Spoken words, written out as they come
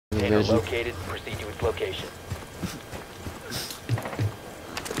container vision. located. Proceed to its location.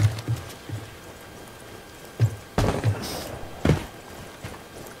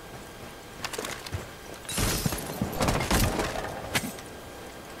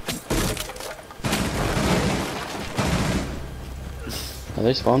 Are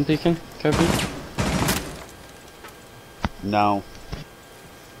they spawn peeking, Kobe? No.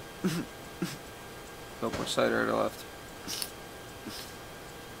 Go which side, right or left?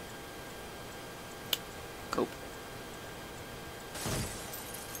 Cope.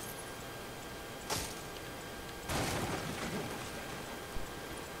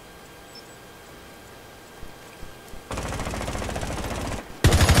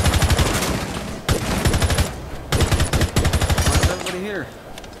 Why is everybody here?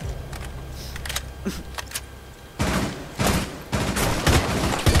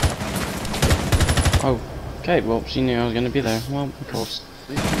 Oh, okay, well, she knew I was gonna be there. Well, of course.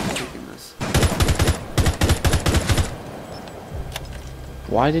 Please keep taking this.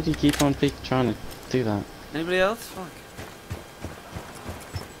 Why did he keep on trying to do that? Anybody else? Fuck.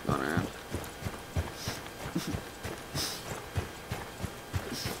 Going around.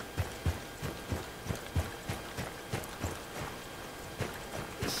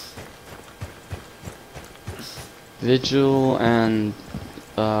 Vigil and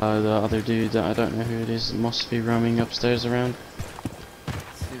the other dude that I don't know who it is must be roaming upstairs around.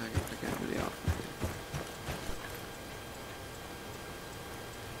 Let's see if I can pick anybody off.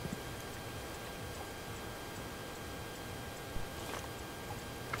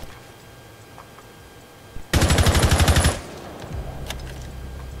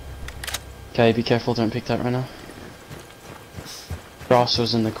 Okay, be careful, don't pick that right now. Ross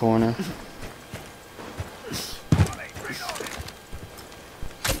was in the corner.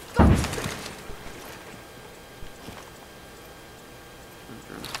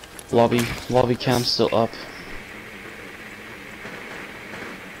 Lobby cam's still up.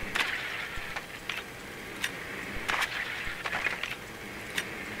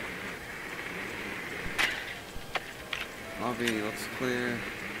 Lobby looks clear.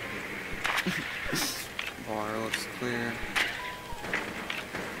 Bar looks clear.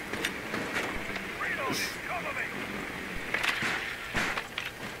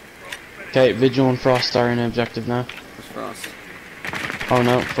 Okay, Vigil and Frost are in objective now. Where's Frost? Oh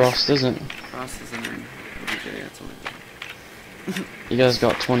no, Frost isn't. Frost isn't in OBJ, that's only. You guys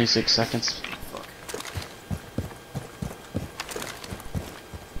got 26 seconds. Fuck.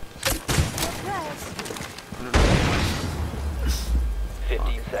 I don't know.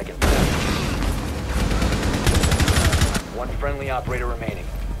 15 seconds. One friendly operator remaining.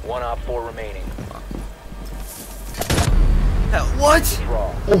 One op 4 remaining. What?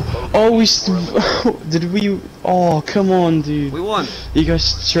 Withdraw. Oh, did we? Oh, come on, dude. We won. You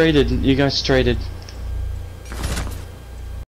guys traded.